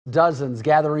Dozens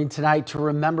gathering tonight to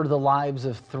remember the lives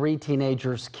of 3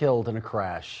 teenagers killed in a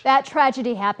crash. That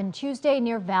tragedy happened Tuesday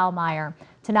near Valmeyer.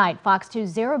 Tonight, Fox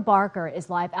 2's Zara Barker is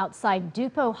live outside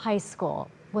Dupo High School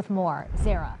with more.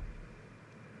 Zara.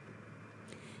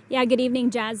 Yeah, good evening,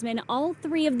 Jasmine. All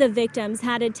 3 of the victims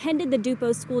had attended the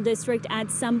Dupo School District at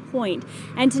some point.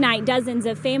 And tonight, dozens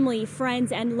of family,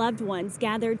 friends, and loved ones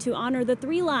gathered to honor the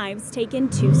 3 lives taken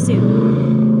too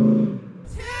soon.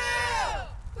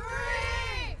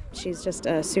 She's just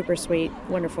a super sweet,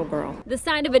 wonderful girl. The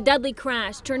site of a deadly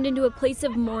crash turned into a place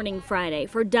of mourning Friday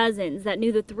for dozens that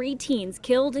knew the 3 teens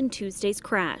killed in Tuesday's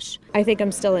crash. I think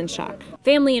I'm still in shock.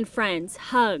 Family and friends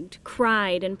hugged,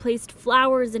 cried, and placed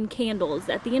flowers and candles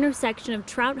at the intersection of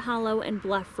Trout Hollow and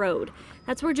Bluff Road.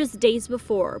 That's where just days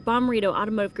before, Bommarito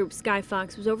Automotive Group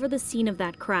Skyfox was over the scene of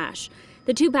that crash.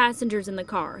 The 2 passengers in the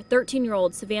car,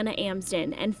 13-year-old Savannah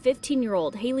Amsden and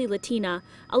 15-year-old Haley Latina,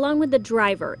 along with the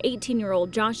driver,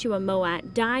 18-year-old Joshua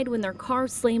Moat, died when their car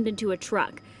slammed into a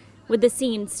truck. With the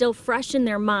scene still fresh in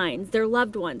their minds, their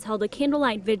loved ones held a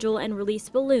candlelight vigil and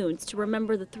released balloons to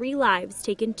remember the 3 lives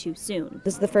taken too soon.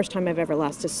 This is the first time I've ever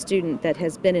lost a student that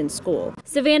has been in school.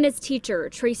 Savannah's teacher,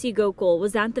 Tracy Gokul,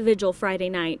 was at the vigil Friday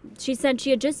night. She said she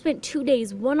had just spent 2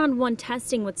 days one-on-one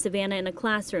testing with Savannah in a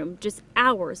classroom just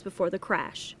hours before the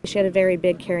crash. She had a very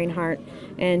big, caring heart,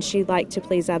 and she liked to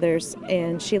please others,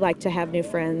 and she liked to have new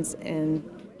friends, and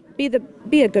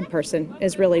be a good person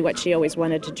is really what she always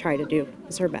wanted to try to do,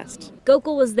 is her best.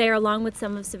 Gokul was there along with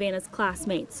some of Savannah's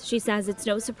classmates. She says it's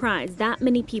no surprise that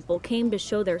many people came to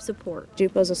show their support.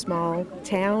 Dupo's a small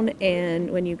town, and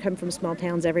when you come from small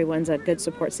towns, everyone's a good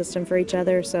support system for each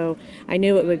other, so I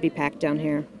knew it would be packed down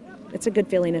here. It's a good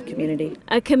feeling of community.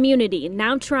 A community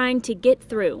now trying to get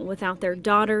through without their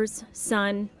daughters,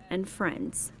 son, and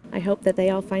friends. I hope that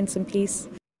they all find some peace.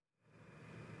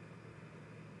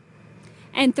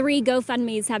 And 3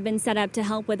 GoFundMes have been set up to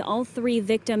help with all 3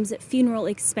 victims' funeral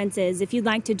expenses. If you'd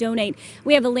like to donate,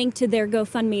 we have a link to their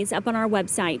GoFundMes up on our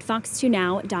website,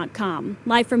 fox2now.com.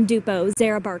 Live from Dupo,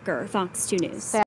 Zara Barker, Fox 2 News.